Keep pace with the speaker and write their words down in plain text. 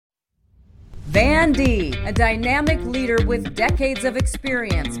Van D, a dynamic leader with decades of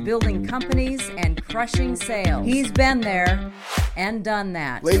experience building companies and crushing sales. He's been there and done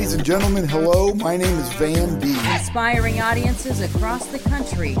that. Ladies and gentlemen, hello. My name is Van D. Inspiring audiences across the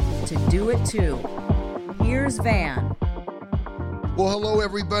country to do it too. Here's Van. Well, hello,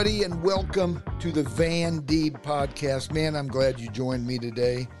 everybody, and welcome to the Van D podcast. Man, I'm glad you joined me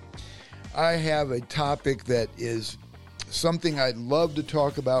today. I have a topic that is something I'd love to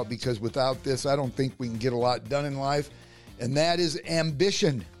talk about because without this, I don't think we can get a lot done in life, and that is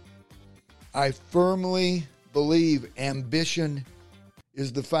ambition. I firmly believe ambition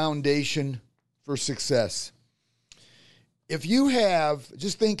is the foundation for success. If you have,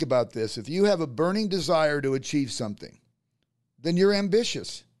 just think about this, if you have a burning desire to achieve something, then you're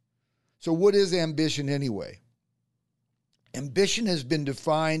ambitious. So what is ambition anyway? Ambition has been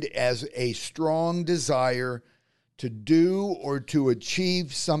defined as a strong desire to do or to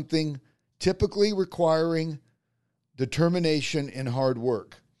achieve something, typically requiring determination and hard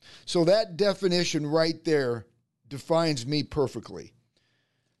work. So that definition right there defines me perfectly.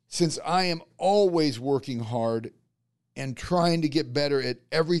 Since I am always working hard and trying to get better at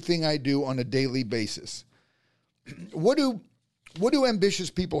everything I do on a daily basis. What do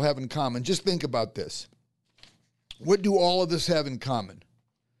ambitious people have in common? Just think about this. What do all of us have in common?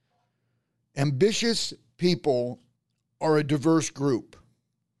 Ambitious people are a diverse group.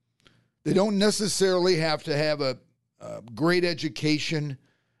 They don't necessarily have to have a great education,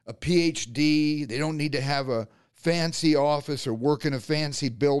 a PhD. They don't need to have a fancy office or work in a fancy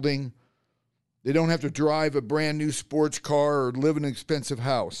building. They don't have to drive a brand new sports car or live in an expensive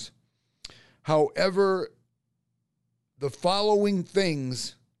house. However, the following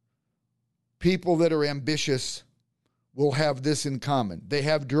things, people that are ambitious will have this in common. They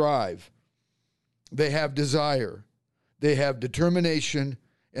have drive. They have desire. They have determination,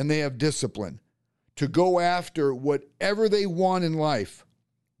 and they have discipline to go after whatever they want in life.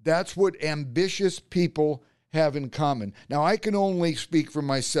 That's what ambitious people have in common. Now, I can only speak for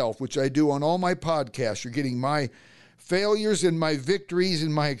myself, which I do on all my podcasts. You're getting my failures and my victories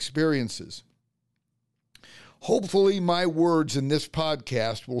and my experiences. Hopefully, my words in this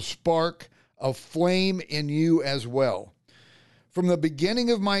podcast will spark a flame in you as well. From the beginning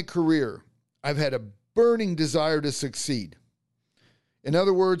of my career, I've had a burning desire to succeed. In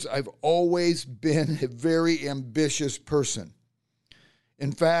other words, I've always been a very ambitious person.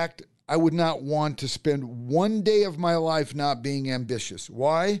 In fact, I would not want to spend one day of my life not being ambitious.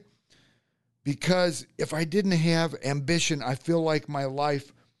 Why? Because if I didn't have ambition, I feel like my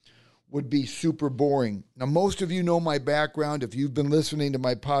life would be super boring. Now, most of you know my background. If you've been listening to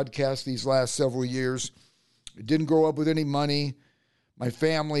my podcast these last several years, I didn't grow up with any money. My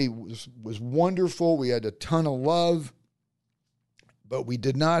family was wonderful. We had a ton of love, but we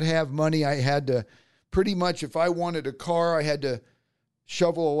did not have money. I had to pretty much, if I wanted a car, I had to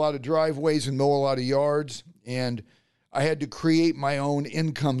shovel a lot of driveways and mow a lot of yards, and I had to create my own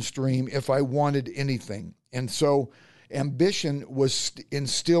income stream if I wanted anything. And so ambition was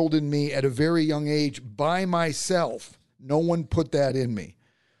instilled in me at a very young age by myself. No one put that in me.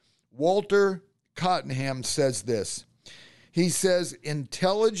 Walter Cottenham says this. He says,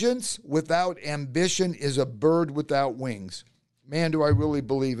 intelligence without ambition is a bird without wings. Man, do I really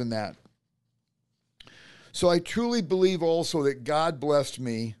believe in that. So I truly believe also that God blessed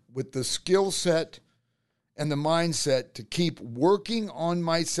me with the skill set and the mindset to keep working on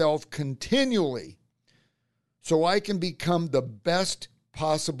myself continually so I can become the best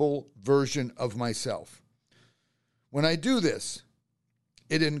possible version of myself. When I do this,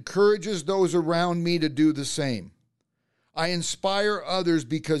 it encourages those around me to do the same. I inspire others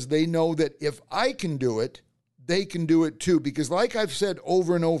because they know that if I can do it, they can do it too. Because like I've said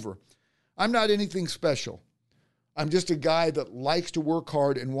over and over, I'm not anything special. I'm just a guy that likes to work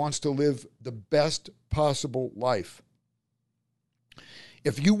hard and wants to live the best possible life.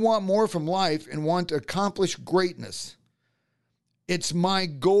 If you want more from life and want to accomplish greatness, it's my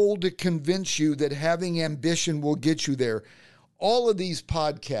goal to convince you that having ambition will get you there. All of these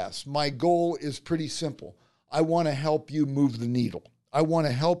podcasts, my goal is pretty simple. I want to help you move the needle. I want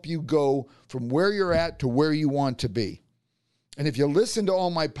to help you go from where you're at to where you want to be. And if you listen to all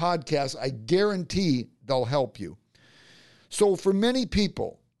my podcasts, I guarantee they'll help you. So for many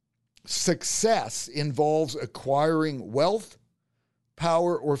people, success involves acquiring wealth,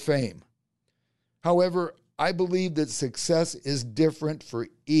 power, or fame. However, I believe that success is different for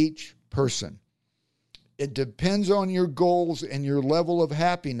each person. It depends on your goals and your level of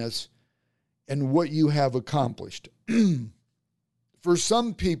happiness and what you have accomplished. For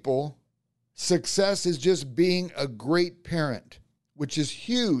some people, success is just being a great parent, which is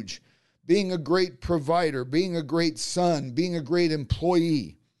huge being a great provider, being a great son, being a great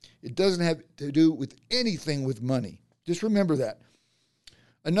employee. It doesn't have to do with anything with money. Just remember that.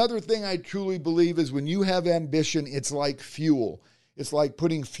 Another thing I truly believe is when you have ambition, it's like fuel. It's like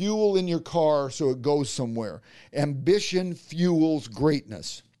putting fuel in your car so it goes somewhere. Ambition fuels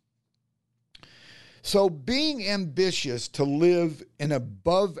greatness. So being ambitious to live an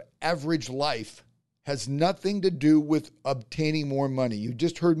above average life has nothing to do with obtaining more money. You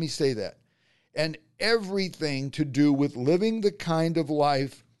just heard me say that. And everything to do with living the kind of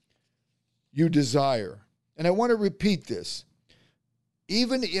life you desire. And I want to repeat this.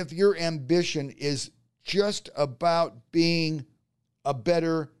 Even if your ambition is just about being a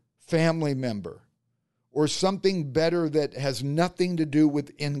better family member or something better that has nothing to do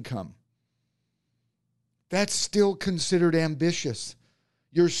with income, that's still considered ambitious.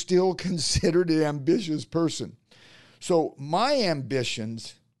 You're still considered an ambitious person. So my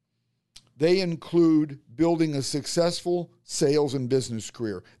ambitions, they include building a successful sales and business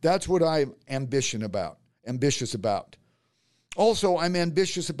career. That's what I'm ambitious about. Also, I'm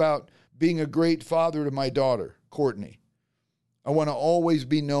ambitious about being a great father to my daughter, Courtney. I want to always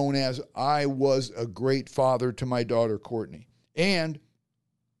be known as I was a great father to my daughter, Courtney. And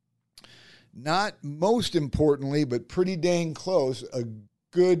not most importantly, but pretty dang close, a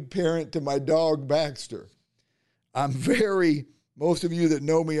good parent to my dog, Baxter. Most of you that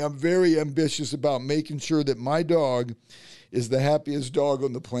know me, I'm very ambitious about making sure that my dog is the happiest dog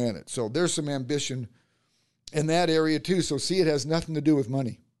on the planet. So there's some ambition in that area too. So see, it has nothing to do with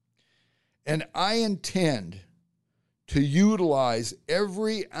money. And I intend to utilize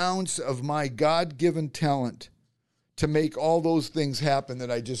every ounce of my God-given talent to make all those things happen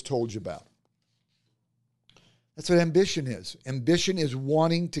that I just told you about. That's what ambition is. Ambition is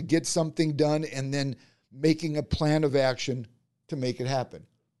wanting to get something done and then making a plan of action to make it happen.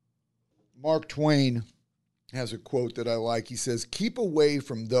 Mark Twain has a quote that I like. He says, "Keep away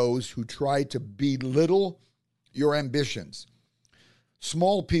from those who try to belittle your ambitions.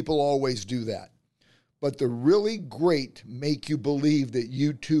 Small people always do that. But the really great make you believe that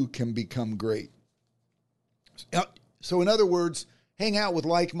you too can become great." So in other words, hang out with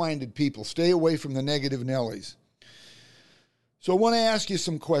like-minded people. Stay away from the negative Nellies. So I want to ask you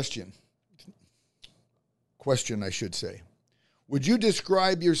some question, I should say. Would you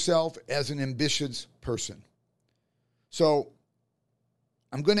describe yourself as an ambitious person? So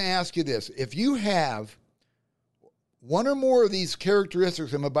I'm going to ask you this. If you have one or more of these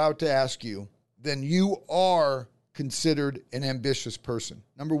characteristics I'm about to ask you, then you are considered an ambitious person.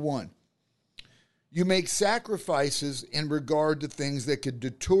 Number one, you make sacrifices in regard to things that could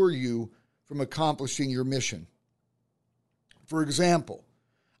deter you from accomplishing your mission. For example,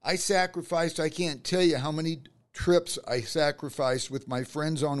 I can't tell you how many trips I sacrificed with my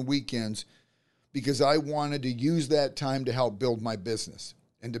friends on weekends because I wanted to use that time to help build my business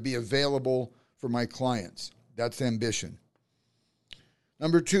and to be available for my clients. That's ambition.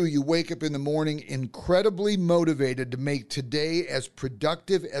 Number two, you wake up in the morning incredibly motivated to make today as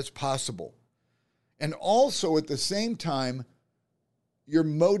productive as possible. And also at the same time, you're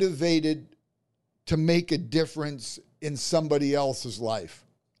motivated to make a difference in somebody else's life.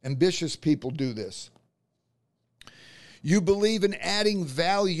 Ambitious people do this. You believe in adding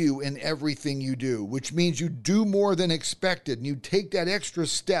value in everything you do, which means you do more than expected, and you take that extra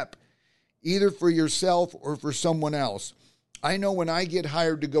step either for yourself or for someone else. I know when I get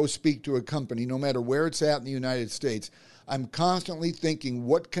hired to go speak to a company, no matter where it's at in the United States, I'm constantly thinking,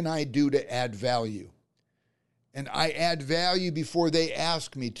 what can I do to add value? And I add value before they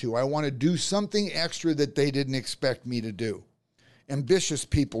ask me to. I want to do something extra that they didn't expect me to do. Ambitious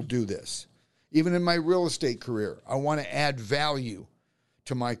people do this. Even in my real estate career, I want to add value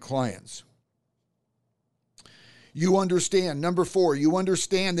to my clients. You understand, number four, you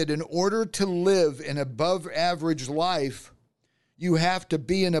understand that in order to live an above average life, you have to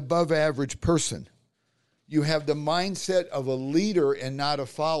be an above average person. You have the mindset of a leader and not a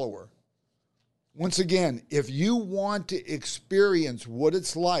follower. Once again, if you want to experience what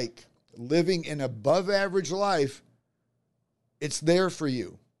it's like living an above average life, it's there for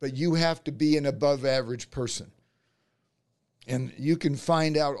you, but you have to be an above average person. And you can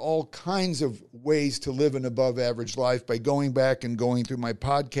find out all kinds of ways to live an above average life by going back and going through my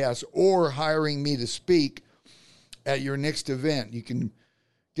podcast or hiring me to speak at your next event. You can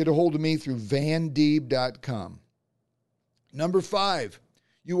get a hold of me through vandeeb.com. Number five,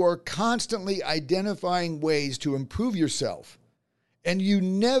 you are constantly identifying ways to improve yourself, and you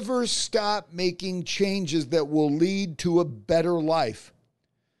never stop making changes that will lead to a better life.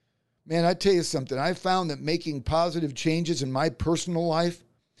 Man, I tell you something, I found that making positive changes in my personal life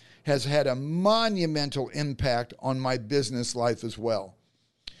has had a monumental impact on my business life as well.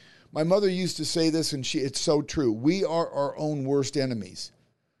 My mother used to say this, and it's so true. We are our own worst enemies.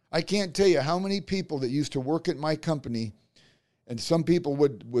 I can't tell you how many people that used to work at my company, and some people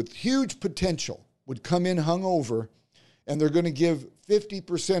with huge potential would come in hungover, and they're going to give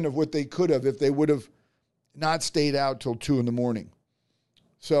 50% of what they could have if they would have not stayed out till 2 a.m.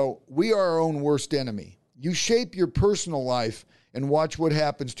 So we are our own worst enemy. You shape your personal life and watch what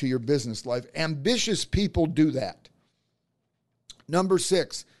happens to your business life. Ambitious people do that. Number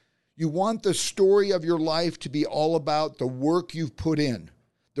 6, you want the story of your life to be all about the work you've put in,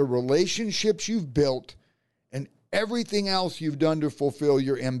 the relationships you've built, and everything else you've done to fulfill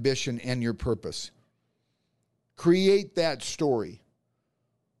your ambition and your purpose. Create that story,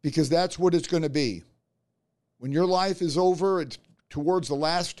 because that's what it's going to be. When your life is over, it's towards the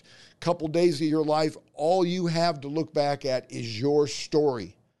last couple days of your life, all you have to look back at is your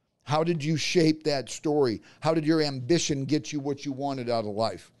story. How did you shape that story? How did your ambition get you what you wanted out of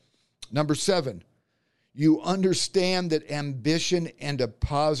life? Number 7, you understand that ambition and a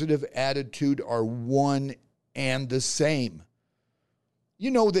positive attitude are one and the same.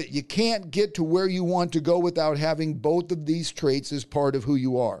 You know that you can't get to where you want to go without having both of these traits as part of who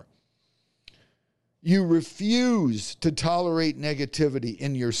you are. You refuse to tolerate negativity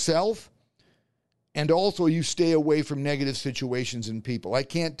in yourself, and also you stay away from negative situations and people. I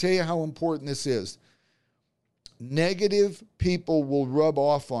can't tell you how important this is. Negative people will rub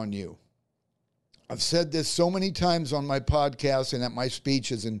off on you. I've said this so many times on my podcast and at my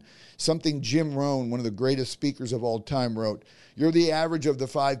speeches, and something Jim Rohn, one of the greatest speakers of all time, wrote, you're the average of the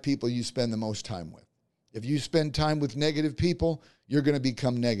 5 people you spend the most time with. If you spend time with negative people, you're going to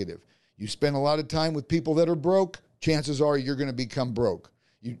become negative. You spend a lot of time with people that are broke, chances are you're going to become broke.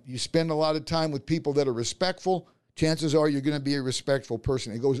 You spend a lot of time with people that are respectful, chances are you're going to be a respectful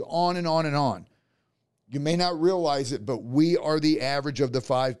person. It goes on and on and on. You may not realize it, but we are the average of the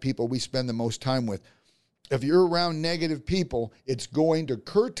 5 people we spend the most time with. If you're around negative people, it's going to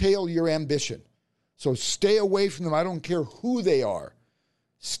curtail your ambition. So stay away from them. I don't care who they are.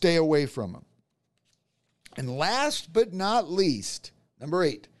 Stay away from them. And last but not least, number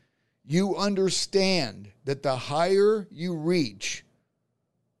 8, you understand that the higher you reach,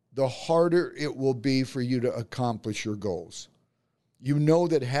 the harder it will be for you to accomplish your goals. You know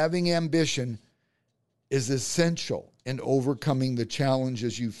that having ambition is essential in overcoming the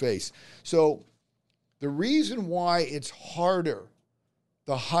challenges you face. So the reason why it's harder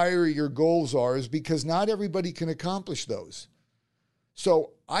the higher your goals are is because not everybody can accomplish those.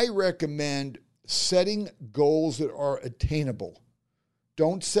 So I recommend setting goals that are attainable.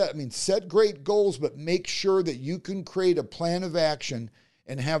 Set great goals, but make sure that you can create a plan of action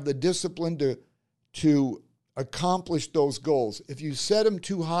and have the discipline to accomplish those goals. If you set them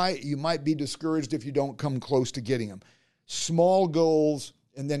too high, you might be discouraged if you don't come close to getting them. Small goals,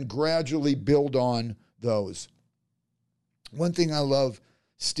 and then gradually build on those. One thing I love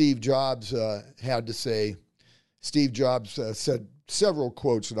Steve Jobs had to say. Steve Jobs said several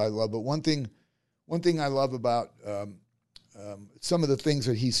quotes that I love, but one thing I love about some of the things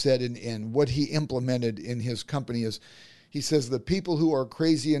that he said and what he implemented in his company is, he says, the people who are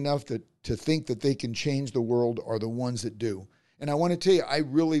crazy enough to think that they can change the world are the ones that do. And I want to tell you, I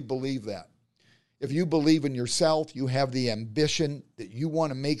really believe that. If you believe in yourself, you have the ambition that you want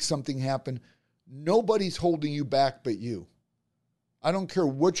to make something happen, nobody's holding you back but you. I don't care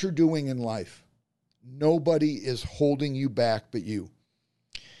what you're doing in life. Nobody is holding you back but you.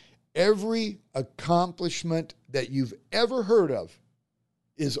 Every accomplishment that you've ever heard of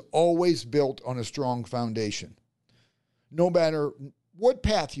is always built on a strong foundation. No matter what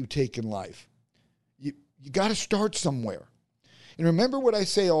path you take in life, you got to start somewhere. And remember what I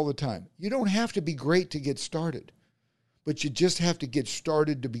say all the time. You don't have to be great to get started, but you just have to get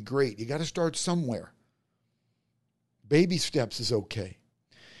started to be great. You got to start somewhere. Baby steps is okay.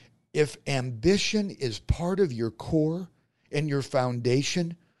 If ambition is part of your core and your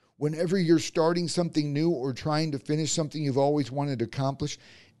foundation, whenever you're starting something new or trying to finish something you've always wanted to accomplish,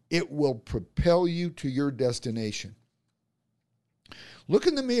 it will propel you to your destination. Look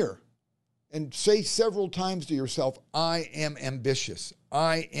in the mirror and say several times to yourself, I am ambitious.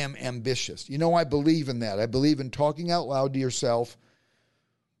 I am ambitious. You know, I believe in that. I believe in talking out loud to yourself,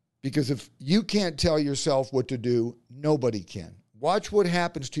 because if you can't tell yourself what to do, nobody can. Watch what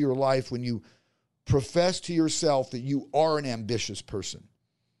happens to your life when you profess to yourself that you are an ambitious person.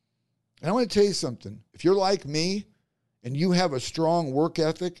 And I want to tell you something. If you're like me and you have a strong work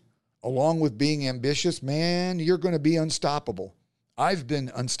ethic along with being ambitious, man, you're going to be unstoppable. I've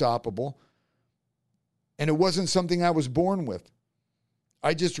been unstoppable, and it wasn't something I was born with.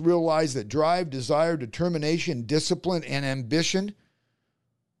 I just realized that drive, desire, determination, discipline, and ambition,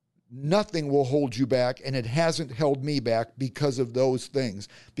 nothing will hold you back, and it hasn't held me back because of those things.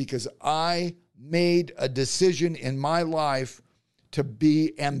 Because I made a decision in my life to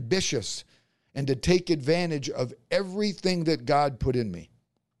be ambitious and to take advantage of everything that God put in me.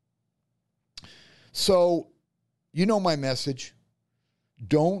 So, you know my message.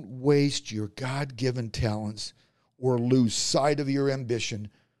 Don't waste your God-given talents or lose sight of your ambition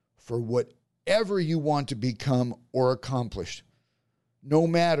for whatever you want to become or accomplish. No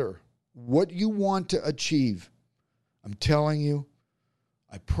matter what you want to achieve, I'm telling you,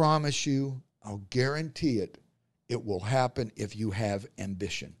 I promise you, I'll guarantee it, it will happen if you have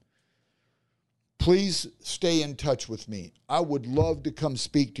ambition. Please stay in touch with me. I would love to come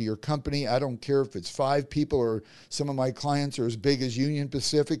speak to your company. I don't care if it's 5 people or some of my clients are as big as Union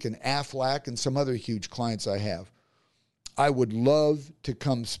Pacific and Aflac and some other huge clients I have. I would love to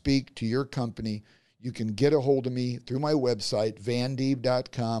come speak to your company. You can get a hold of me through my website,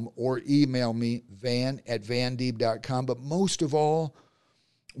 vandeeb.com, or email me, van@vandeeb.com. But most of all,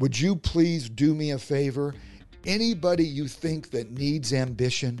 would you please do me a favor? Anybody you think that needs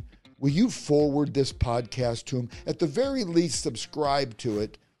ambition, will you forward this podcast to them? At the very least, subscribe to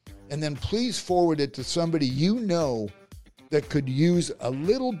it, and then please forward it to somebody you know that could use a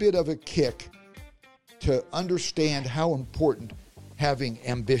little bit of a kick to understand how important having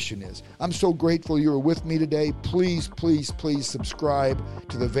ambition is. I'm so grateful you were with me today. Please, please, please subscribe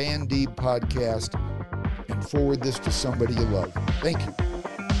to the Van Deeb podcast and forward this to somebody you love. Thank you.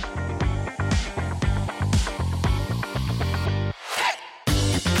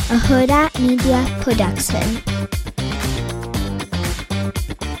 A Huda Media Production.